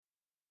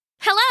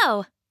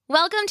Hello!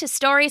 Welcome to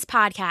Stories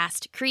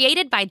Podcast,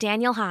 created by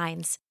Daniel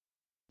Hines.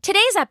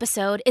 Today's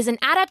episode is an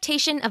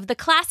adaptation of the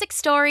classic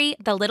story,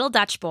 The Little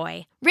Dutch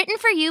Boy, written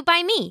for you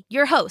by me,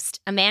 your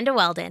host, Amanda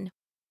Weldon.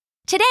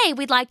 Today,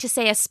 we'd like to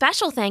say a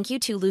special thank you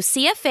to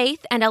Lucia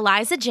Faith and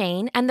Eliza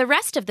Jane and the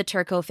rest of the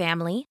Turco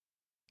family,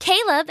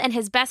 Caleb and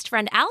his best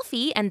friend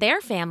Alfie and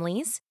their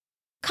families,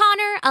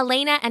 Connor,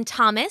 Elena, and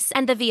Thomas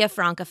and the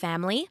Villafranca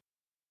family,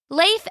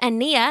 Leif and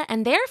Nia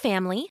and their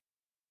family,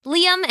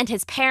 Liam and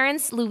his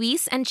parents,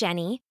 Luis and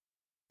Jenny,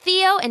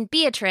 Theo and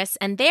Beatrice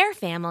and their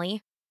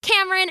family,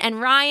 Cameron and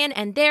Ryan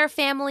and their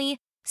family,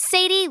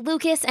 Sadie,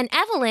 Lucas, and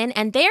Evelyn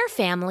and their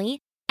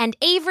family, and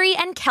Avery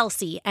and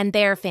Kelsey and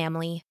their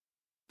family.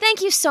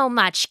 Thank you so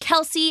much,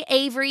 Kelsey,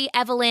 Avery,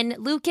 Evelyn,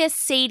 Lucas,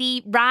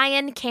 Sadie,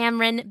 Ryan,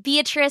 Cameron,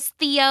 Beatrice,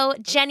 Theo,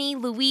 Jenny,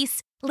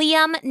 Luis,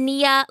 Liam,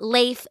 Nia,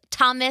 Leif,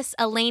 Thomas,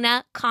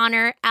 Elena,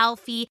 Connor,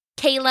 Alfie,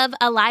 Caleb,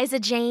 Eliza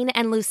Jane,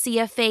 and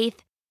Lucia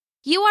Faith.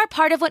 You are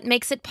part of what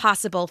makes it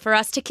possible for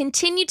us to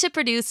continue to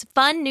produce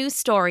fun new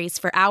stories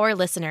for our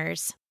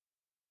listeners.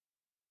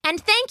 And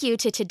thank you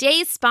to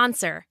today's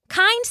sponsor,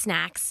 Kind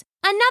Snacks,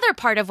 another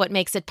part of what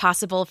makes it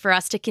possible for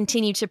us to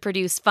continue to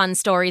produce fun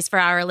stories for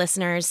our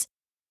listeners.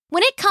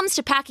 When it comes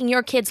to packing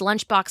your kid's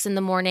lunchbox in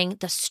the morning,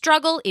 the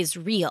struggle is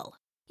real.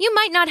 You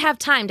might not have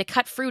time to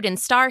cut fruit in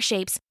star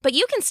shapes, but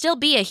you can still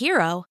be a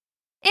hero.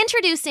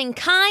 Introducing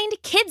Kind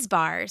Kids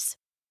Bars.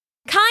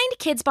 Kind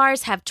Kids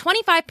Bars have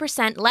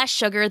 25% less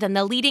sugar than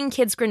the leading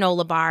kids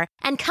granola bar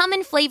and come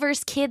in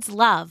flavors kids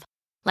love,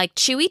 like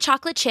chewy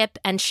chocolate chip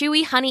and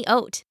chewy honey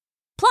oat.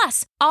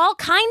 Plus, all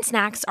Kind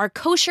snacks are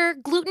kosher,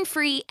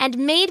 gluten-free, and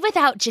made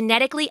without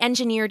genetically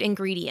engineered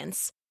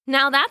ingredients.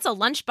 Now that's a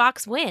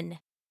lunchbox win.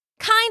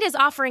 Kind is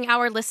offering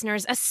our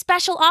listeners a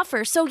special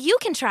offer so you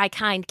can try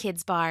Kind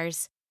Kids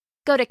Bars.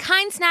 Go to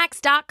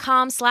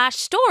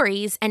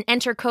kindsnacks.com/stories and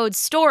enter code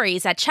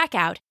STORIES at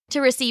checkout to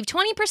receive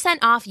 20%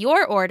 off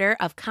your order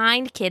of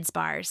Kind Kids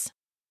Bars.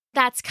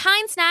 That's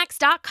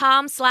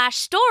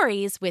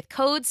kindsnacks.com/stories with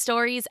code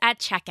STORIES at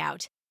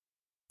checkout.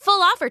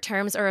 Full offer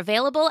terms are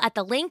available at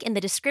the link in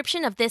the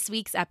description of this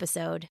week's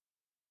episode.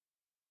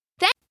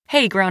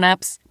 Hey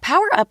grown-ups,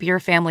 power up your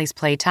family's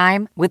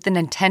playtime with the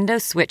Nintendo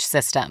Switch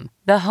System,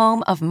 the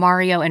home of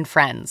Mario and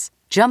Friends.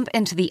 Jump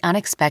into the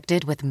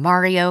unexpected with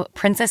Mario,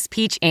 Princess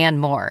Peach, and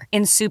more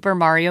in Super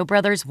Mario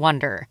Bros.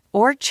 Wonder.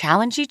 Or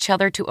challenge each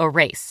other to a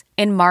race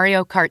in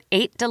Mario Kart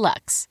 8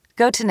 Deluxe.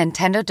 Go to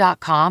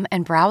Nintendo.com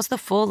and browse the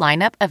full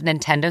lineup of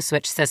Nintendo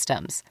Switch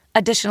systems.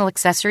 Additional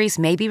accessories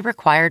may be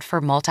required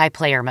for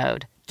multiplayer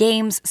mode.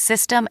 Games,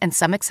 system, and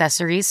some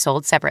accessories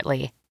sold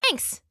separately.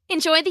 Thanks.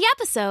 Enjoy the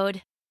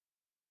episode.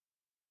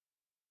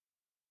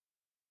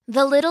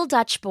 The Little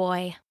Dutch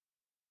Boy.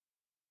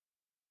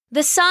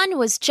 The sun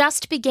was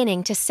just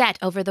beginning to set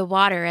over the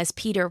water as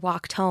Peter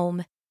walked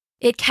home.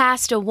 It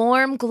cast a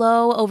warm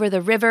glow over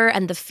the river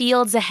and the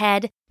fields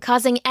ahead,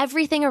 causing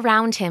everything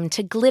around him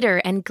to glitter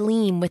and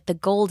gleam with the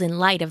golden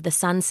light of the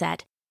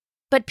sunset.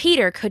 But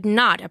Peter could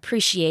not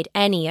appreciate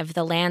any of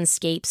the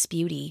landscape's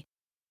beauty.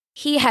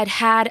 He had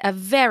had a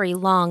very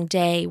long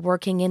day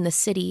working in the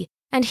city,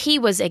 and he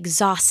was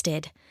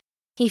exhausted.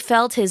 He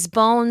felt his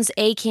bones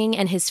aching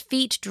and his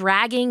feet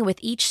dragging with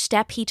each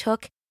step he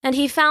took, and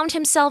he found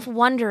himself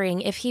wondering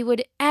if he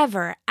would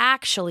ever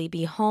actually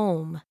be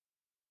home.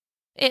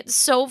 "It's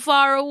so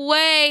far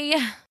away,"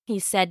 he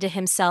said to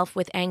himself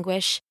with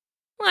anguish.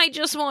 "I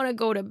just want to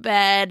go to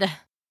bed."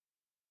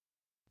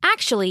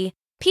 Actually,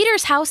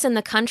 Peter's house in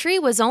the country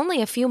was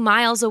only a few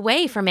miles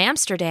away from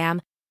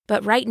Amsterdam,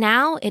 but right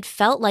now it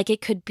felt like it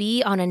could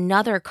be on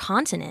another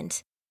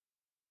continent.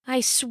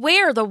 "I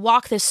swear the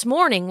walk this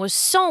morning was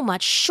so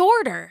much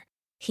shorter,"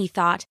 he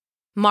thought,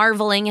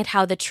 marveling at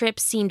how the trip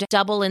seemed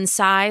double in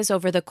size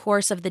over the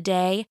course of the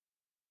day.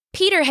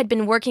 Peter had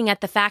been working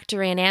at the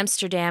factory in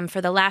Amsterdam for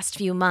the last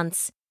few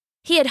months.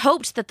 He had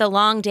hoped that the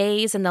long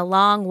days and the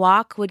long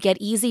walk would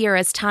get easier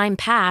as time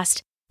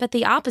passed, but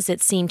the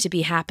opposite seemed to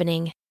be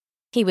happening.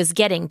 He was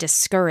getting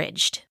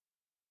discouraged.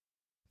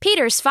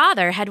 Peter's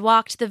father had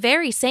walked the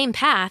very same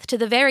path to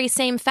the very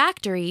same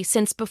factory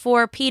since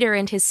before Peter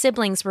and his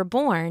siblings were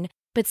born,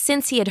 but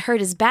since he had hurt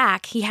his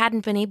back, he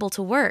hadn't been able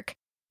to work,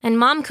 and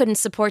Mom couldn't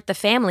support the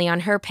family on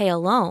her pay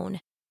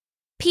alone.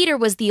 Peter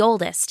was the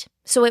oldest,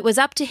 so it was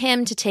up to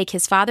him to take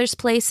his father's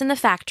place in the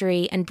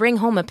factory and bring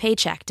home a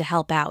paycheck to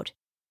help out.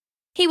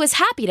 He was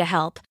happy to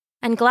help,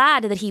 and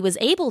glad that he was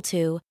able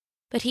to,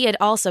 but he had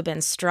also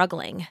been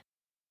struggling.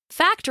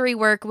 Factory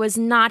work was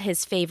not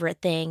his favorite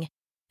thing,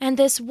 and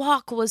this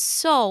walk was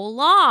so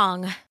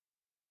long.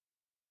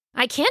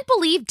 "I can't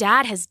believe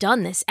Dad has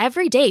done this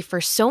every day for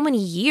so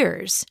many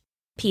years,"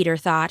 Peter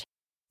thought.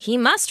 "He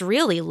must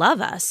really love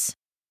us."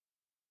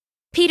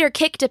 Peter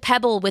kicked a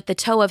pebble with the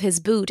toe of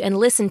his boot and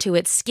listened to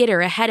it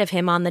skitter ahead of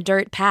him on the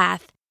dirt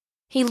path.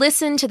 He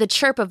listened to the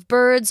chirp of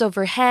birds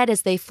overhead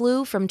as they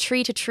flew from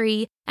tree to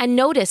tree and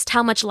noticed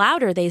how much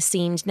louder they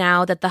seemed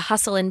now that the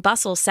hustle and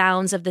bustle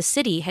sounds of the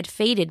city had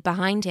faded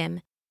behind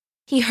him.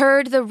 He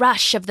heard the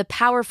rush of the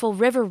powerful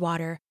river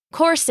water,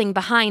 coursing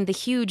behind the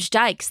huge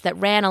dikes that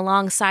ran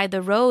alongside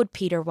the road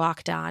Peter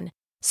walked on,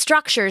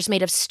 structures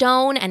made of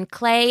stone and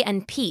clay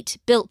and peat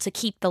built to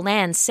keep the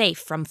land safe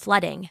from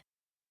flooding.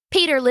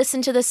 Peter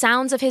listened to the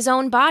sounds of his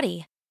own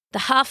body, the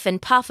huff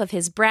and puff of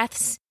his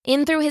breaths,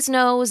 in through his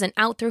nose and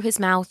out through his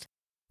mouth,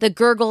 the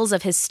gurgles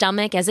of his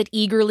stomach as it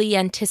eagerly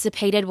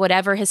anticipated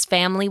whatever his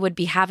family would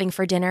be having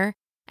for dinner,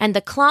 and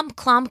the clomp,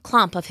 clomp,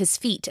 clomp of his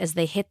feet as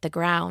they hit the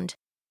ground.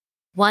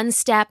 One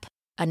step,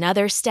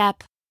 another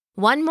step,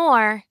 one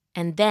more,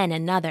 and then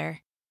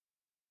another.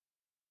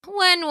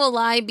 "When will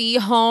I be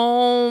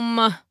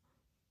home?"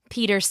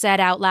 Peter said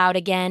out loud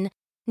again,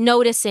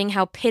 noticing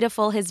how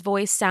pitiful his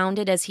voice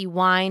sounded as he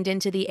whined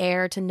into the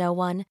air to no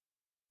one.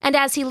 And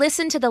as he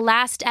listened to the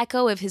last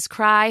echo of his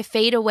cry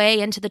fade away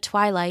into the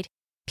twilight,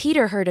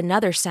 Peter heard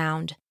another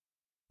sound,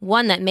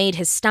 one that made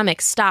his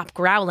stomach stop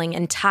growling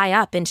and tie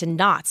up into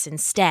knots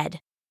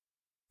instead.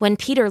 When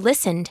Peter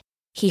listened,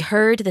 he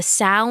heard the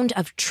sound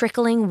of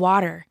trickling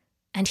water,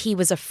 and he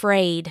was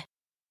afraid.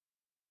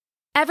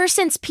 Ever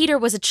since Peter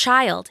was a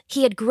child,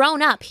 he had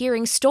grown up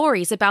hearing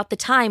stories about the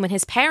time when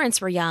his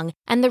parents were young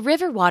and the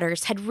river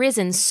waters had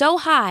risen so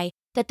high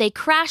that they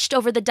crashed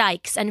over the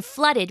dikes and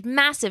flooded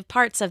massive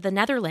parts of the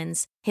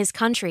Netherlands, his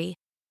country.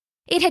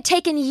 It had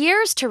taken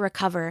years to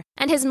recover,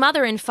 and his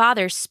mother and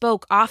father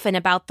spoke often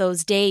about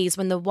those days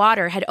when the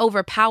water had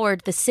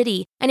overpowered the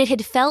city and it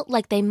had felt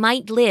like they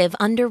might live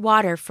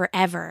underwater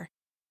forever.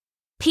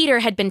 Peter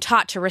had been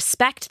taught to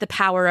respect the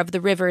power of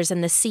the rivers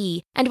and the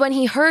sea, and when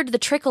he heard the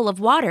trickle of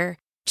water,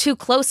 too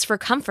close for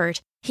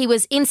comfort, he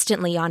was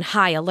instantly on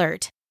high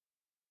alert.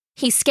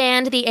 He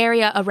scanned the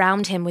area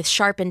around him with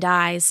sharpened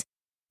eyes.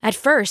 At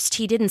first,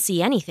 he didn't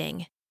see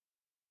anything.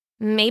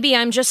 "Maybe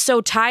I'm just so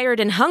tired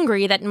and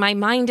hungry that my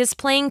mind is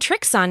playing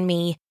tricks on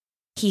me,"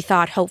 he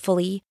thought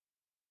hopefully.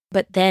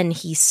 But then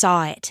he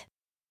saw it.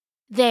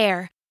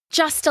 There,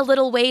 just a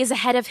little ways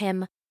ahead of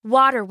him,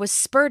 water was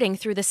spurting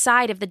through the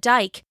side of the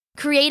dike,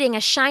 creating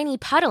a shiny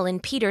puddle in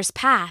Peter's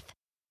path.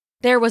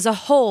 There was a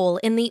hole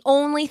in the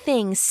only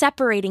thing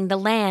separating the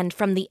land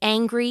from the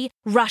angry,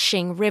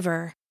 rushing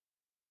river.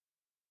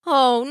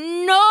 "Oh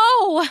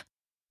no!"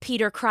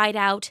 Peter cried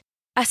out.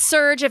 A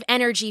surge of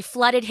energy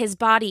flooded his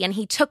body and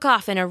he took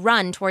off in a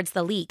run towards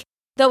the leak,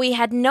 though he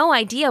had no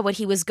idea what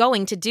he was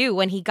going to do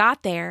when he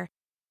got there.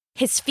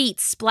 His feet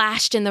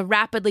splashed in the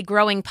rapidly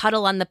growing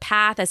puddle on the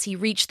path as he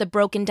reached the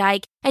broken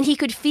dike, and he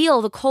could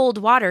feel the cold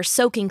water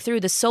soaking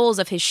through the soles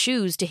of his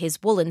shoes to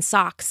his woolen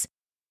socks.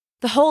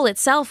 The hole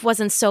itself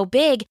wasn't so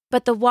big,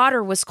 but the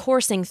water was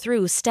coursing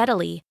through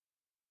steadily.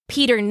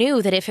 Peter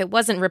knew that if it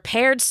wasn't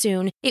repaired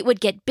soon, it would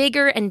get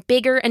bigger and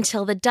bigger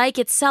until the dike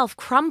itself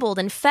crumbled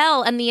and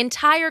fell and the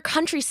entire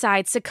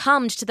countryside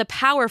succumbed to the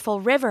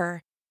powerful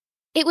river.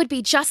 It would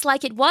be just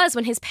like it was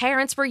when his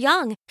parents were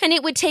young, and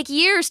it would take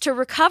years to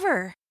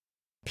recover.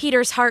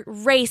 Peter's heart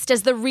raced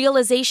as the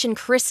realization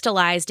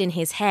crystallized in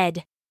his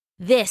head.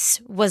 This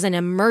was an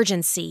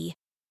emergency.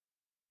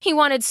 He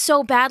wanted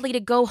so badly to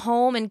go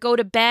home and go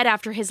to bed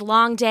after his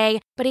long day,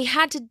 but he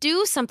had to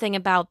do something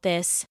about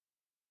this.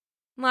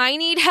 "I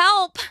need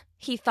help,"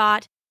 he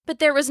thought, but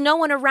there was no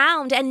one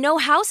around and no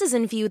houses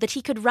in view that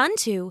he could run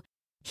to.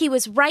 He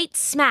was right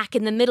smack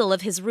in the middle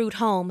of his route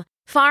home,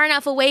 far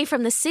enough away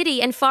from the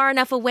city and far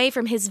enough away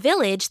from his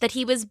village that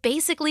he was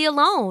basically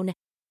alone.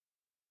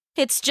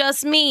 "It's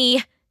just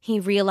me," he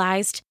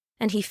realized,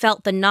 and he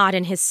felt the knot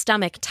in his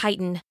stomach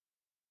tighten.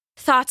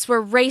 Thoughts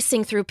were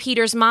racing through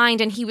Peter's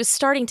mind and he was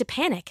starting to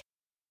panic.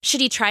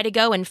 Should he try to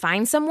go and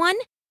find someone?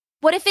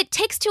 What if it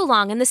takes too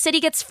long and the city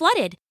gets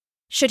flooded?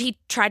 Should he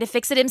try to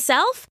fix it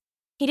himself?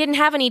 He didn't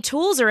have any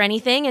tools or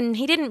anything, and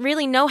he didn't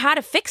really know how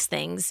to fix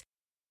things.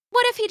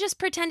 What if he just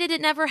pretended it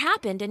never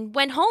happened and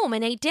went home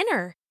and ate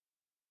dinner?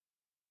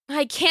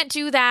 "I can't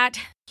do that,"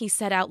 he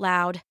said out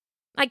loud.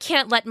 "I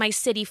can't let my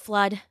city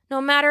flood, no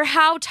matter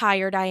how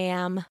tired I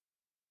am."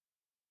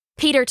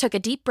 Peter took a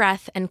deep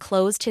breath and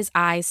closed his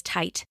eyes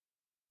tight.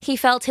 He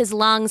felt his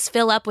lungs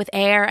fill up with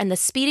air and the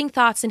speeding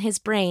thoughts in his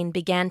brain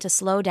began to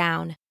slow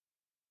down.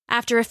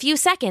 After a few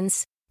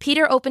seconds,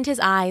 Peter opened his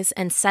eyes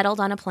and settled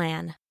on a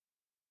plan.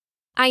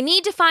 "I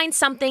need to find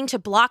something to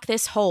block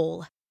this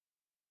hole."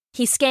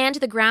 He scanned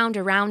the ground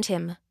around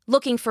him,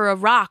 looking for a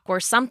rock or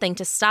something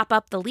to stop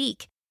up the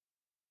leak.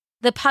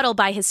 The puddle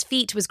by his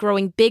feet was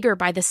growing bigger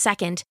by the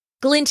second,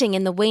 glinting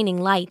in the waning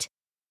light.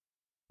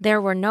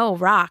 There were no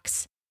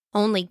rocks,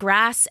 only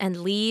grass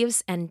and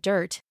leaves and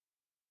dirt.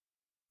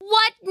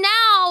 "What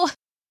now?"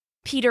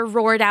 Peter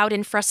roared out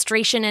in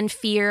frustration and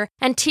fear,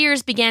 and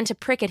tears began to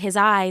prick at his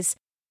eyes.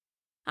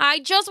 "I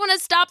just want to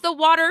stop the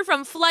water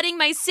from flooding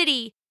my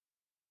city."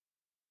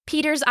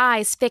 Peter's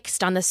eyes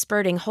fixed on the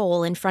spurting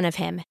hole in front of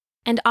him,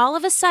 and all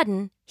of a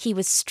sudden, he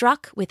was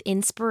struck with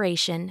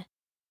inspiration.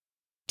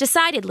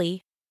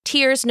 Decidedly,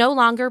 tears no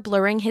longer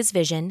blurring his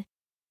vision,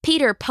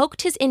 Peter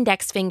poked his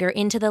index finger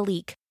into the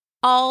leak,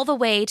 all the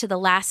way to the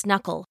last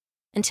knuckle,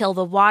 until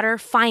the water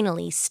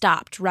finally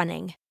stopped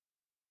running.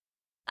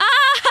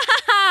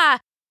 "Ah!"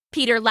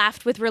 Peter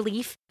laughed with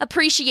relief,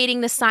 appreciating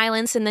the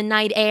silence in the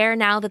night air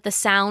now that the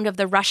sound of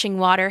the rushing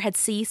water had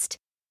ceased.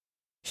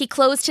 He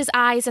closed his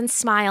eyes and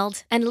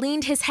smiled and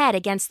leaned his head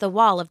against the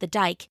wall of the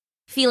dike,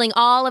 feeling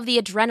all of the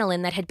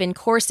adrenaline that had been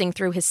coursing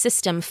through his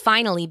system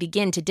finally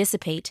begin to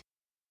dissipate.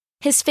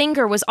 His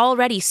finger was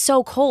already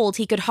so cold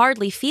he could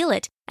hardly feel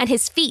it, and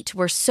his feet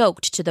were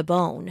soaked to the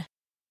bone.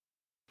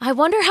 I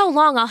wonder how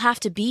long I'll have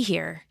to be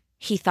here,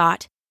 he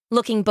thought,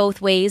 looking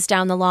both ways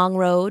down the long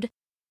road.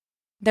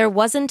 There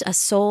wasn't a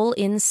soul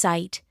in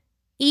sight.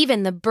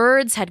 Even the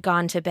birds had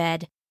gone to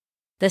bed.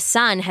 The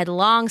sun had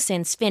long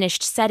since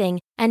finished setting,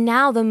 and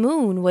now the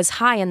moon was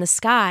high in the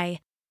sky.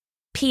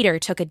 Peter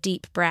took a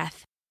deep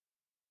breath.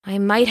 I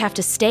might have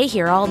to stay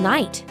here all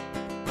night.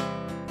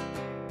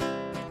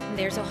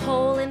 There's a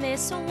hole in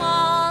this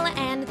wall,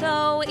 and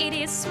though it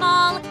is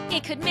small,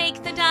 it could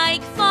make the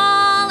dike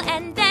fall,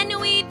 and then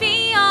we'd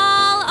be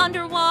all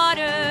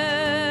underwater.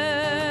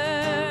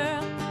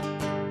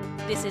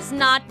 This is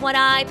not what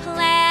I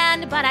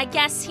planned, but I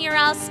guess here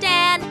I'll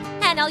stand,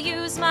 and I'll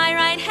use my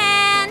right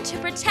hand to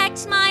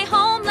protect my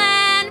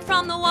homeland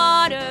from the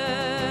water.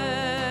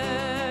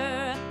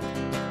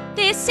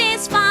 This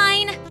is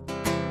fine.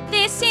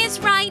 This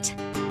is right.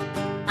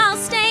 I'll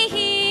stay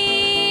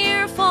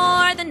here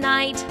for the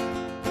night,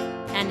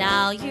 and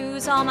I'll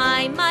use all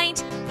my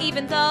might,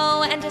 even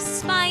though and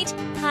despite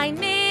I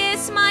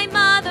miss my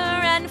mother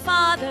and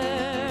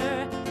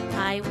father.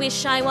 I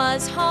wish I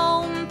was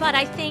home, but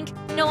I think,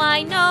 no,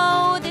 I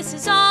know this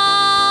is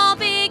all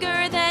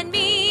bigger than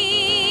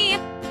me.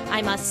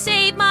 I must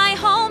save my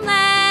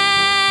homeland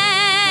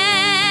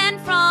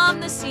from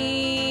the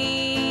sea.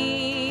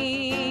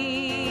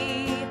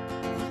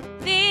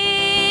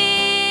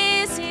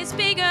 This is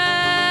bigger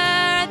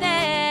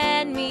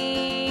than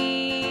me.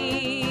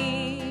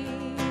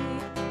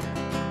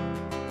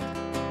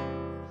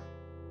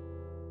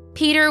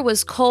 Peter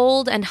was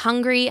cold and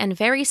hungry and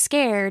very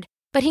scared,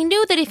 but he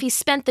knew that if he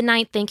spent the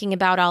night thinking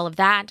about all of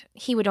that,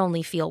 he would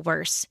only feel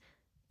worse.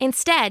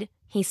 Instead,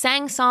 he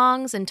sang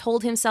songs and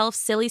told himself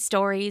silly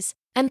stories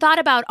and thought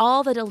about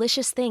all the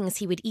delicious things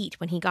he would eat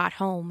when he got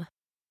home.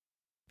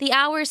 The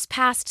hours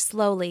passed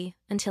slowly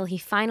until he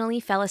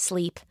finally fell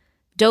asleep,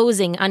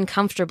 dozing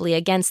uncomfortably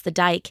against the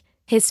dike,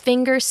 his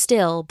finger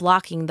still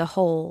blocking the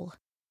hole.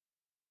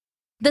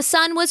 The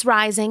sun was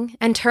rising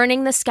and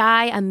turning the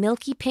sky a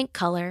milky pink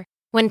color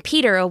when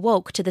Peter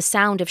awoke to the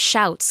sound of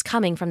shouts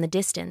coming from the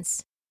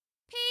distance.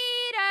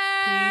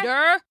 Peter!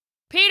 Peter!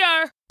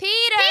 Peter!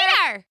 Peter!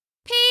 Peter!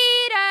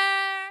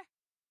 Peter!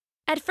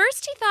 At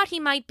first he thought he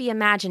might be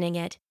imagining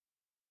it.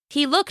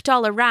 He looked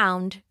all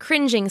around,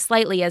 cringing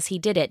slightly as he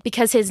did it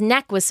because his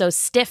neck was so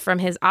stiff from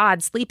his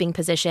odd sleeping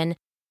position,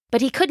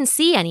 but he couldn't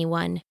see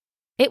anyone.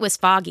 It was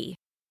foggy.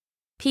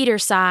 Peter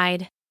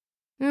sighed.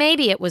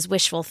 Maybe it was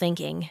wishful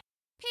thinking.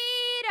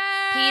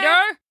 Peter!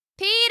 Peter!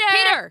 Peter!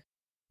 Peter!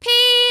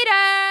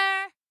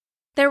 Peter!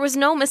 There was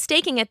no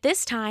mistaking it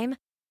this time.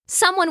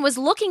 Someone was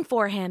looking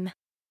for him.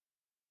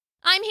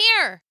 I'm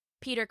here,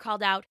 Peter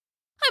called out.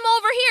 I'm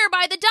over here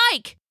by the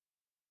dike.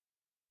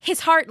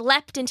 His heart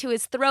leapt into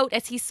his throat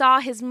as he saw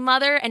his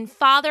mother and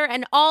father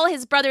and all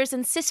his brothers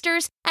and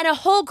sisters and a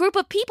whole group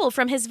of people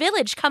from his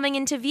village coming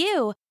into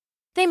view.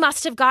 They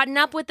must have gotten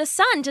up with the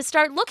sun to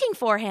start looking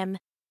for him.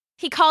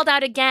 He called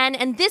out again,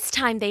 and this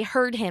time they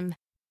heard him.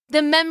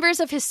 The members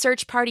of his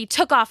search party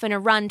took off in a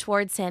run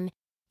towards him.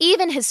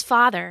 Even his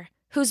father,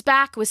 whose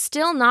back was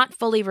still not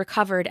fully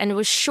recovered and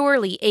was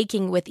surely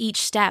aching with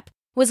each step,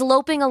 was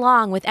loping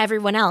along with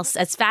everyone else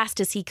as fast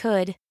as he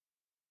could.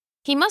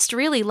 He must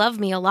really love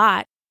me a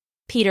lot,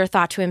 Peter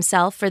thought to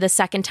himself for the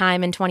second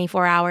time in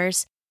 24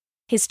 hours.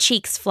 His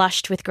cheeks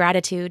flushed with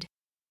gratitude.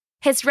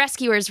 His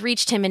rescuers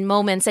reached him in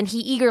moments, and he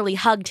eagerly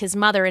hugged his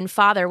mother and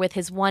father with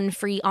his one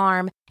free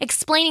arm,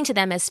 explaining to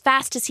them as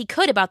fast as he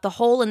could about the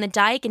hole in the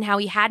dike and how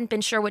he hadn't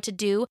been sure what to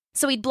do,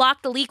 so he'd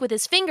block the leak with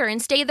his finger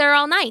and stay there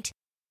all night.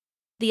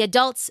 The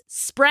adults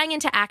sprang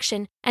into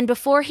action, and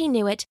before he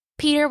knew it,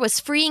 Peter was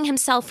freeing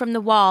himself from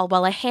the wall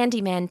while a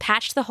handyman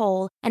patched the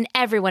hole and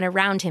everyone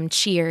around him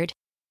cheered.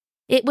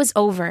 It was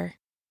over.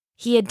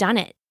 He had done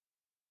it.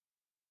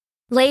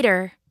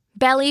 Later,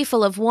 belly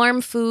full of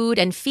warm food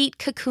and feet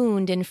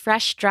cocooned in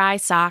fresh, dry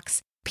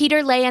socks,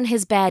 Peter lay on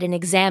his bed and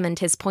examined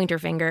his pointer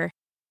finger.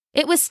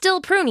 It was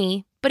still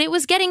pruny, but it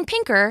was getting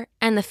pinker,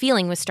 and the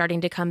feeling was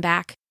starting to come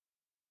back.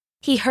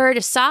 He heard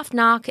a soft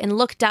knock and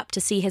looked up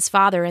to see his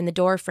father in the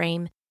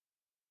doorframe.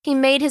 He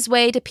made his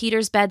way to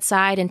Peter's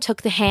bedside and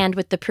took the hand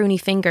with the pruny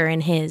finger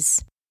in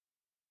his.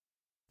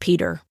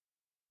 Peter,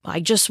 I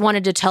just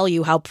wanted to tell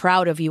you how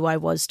proud of you I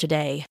was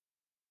today.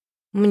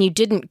 When you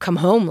didn't come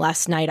home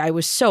last night, I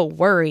was so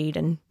worried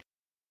and...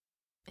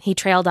 He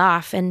trailed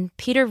off, and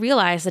Peter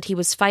realized that he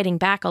was fighting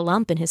back a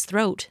lump in his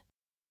throat.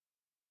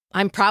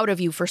 I'm proud of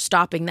you for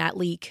stopping that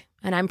leak,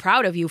 and I'm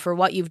proud of you for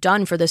what you've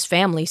done for this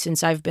family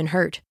since I've been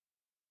hurt.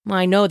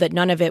 I know that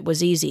none of it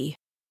was easy.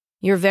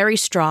 You're very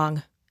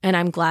strong, and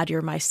I'm glad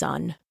you're my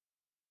son.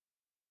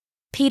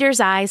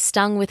 Peter's eyes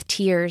stung with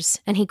tears,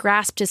 and he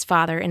grasped his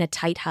father in a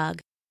tight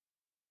hug.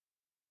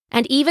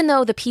 And even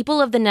though the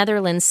people of the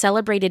Netherlands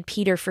celebrated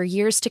Peter for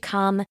years to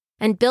come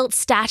and built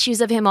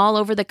statues of him all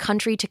over the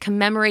country to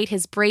commemorate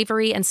his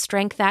bravery and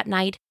strength that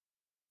night,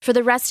 For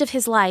the rest of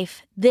his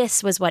life,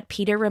 this was what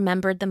Peter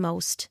remembered the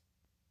most.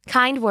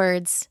 Kind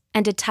words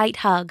and a tight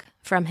hug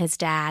from his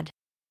dad.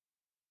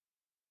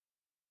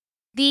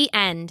 The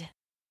end.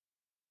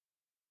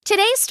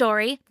 Today's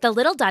story, The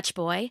Little Dutch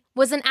Boy,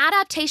 was an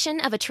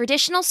adaptation of a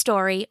traditional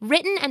story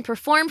written and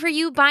performed for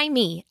you by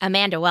me,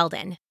 Amanda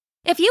Weldon.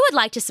 If you would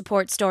like to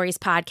support Stories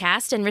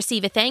Podcast and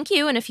receive a thank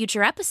you in a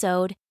future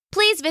episode,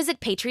 please visit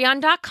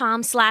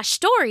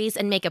patreon.com/stories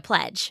and make a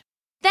pledge.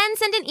 Then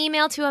send an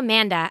email to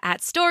Amanda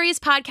at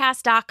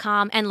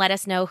storiespodcast.com and let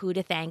us know who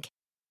to thank.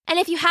 And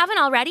if you haven't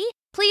already,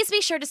 please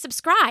be sure to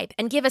subscribe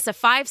and give us a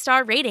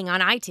 5-star rating on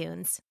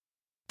iTunes.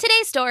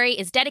 Today's story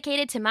is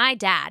dedicated to my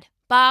dad,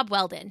 Bob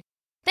Weldon.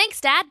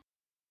 Thanks, Dad.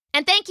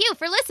 And thank you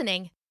for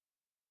listening.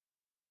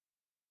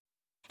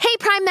 Hey,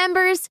 Prime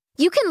members,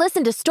 you can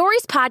listen to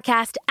Stories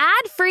Podcast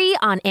ad-free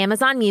on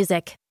Amazon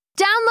Music.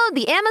 Download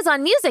the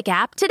Amazon Music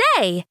app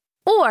today.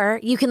 Or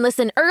you can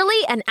listen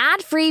early and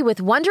ad-free with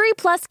Wondery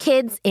Plus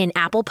Kids in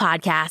Apple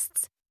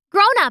Podcasts.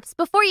 Grown-ups,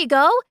 before you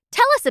go,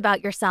 tell us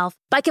about yourself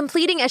by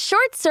completing a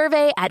short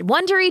survey at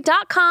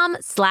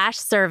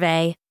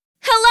Wondery.com/survey.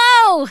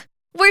 Hello!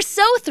 We're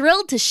so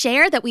thrilled to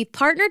share that we've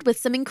partnered with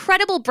some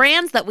incredible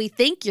brands that we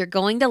think you're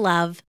going to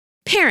love.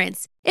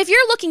 Parents, if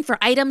you're looking for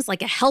items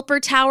like a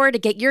helper tower to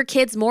get your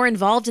kids more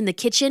involved in the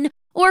kitchen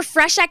or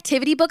fresh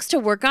activity books to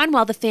work on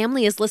while the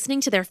family is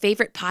listening to their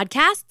favorite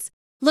podcasts,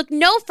 look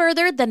no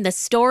further than the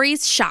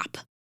Stories shop.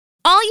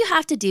 All you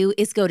have to do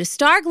is go to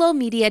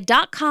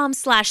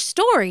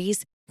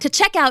starglowmedia.com/stories to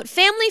check out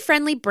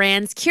family-friendly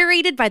brands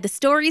curated by the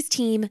Stories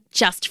team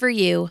just for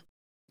you.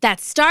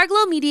 That's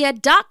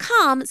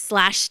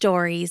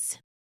starglowmedia.com/stories.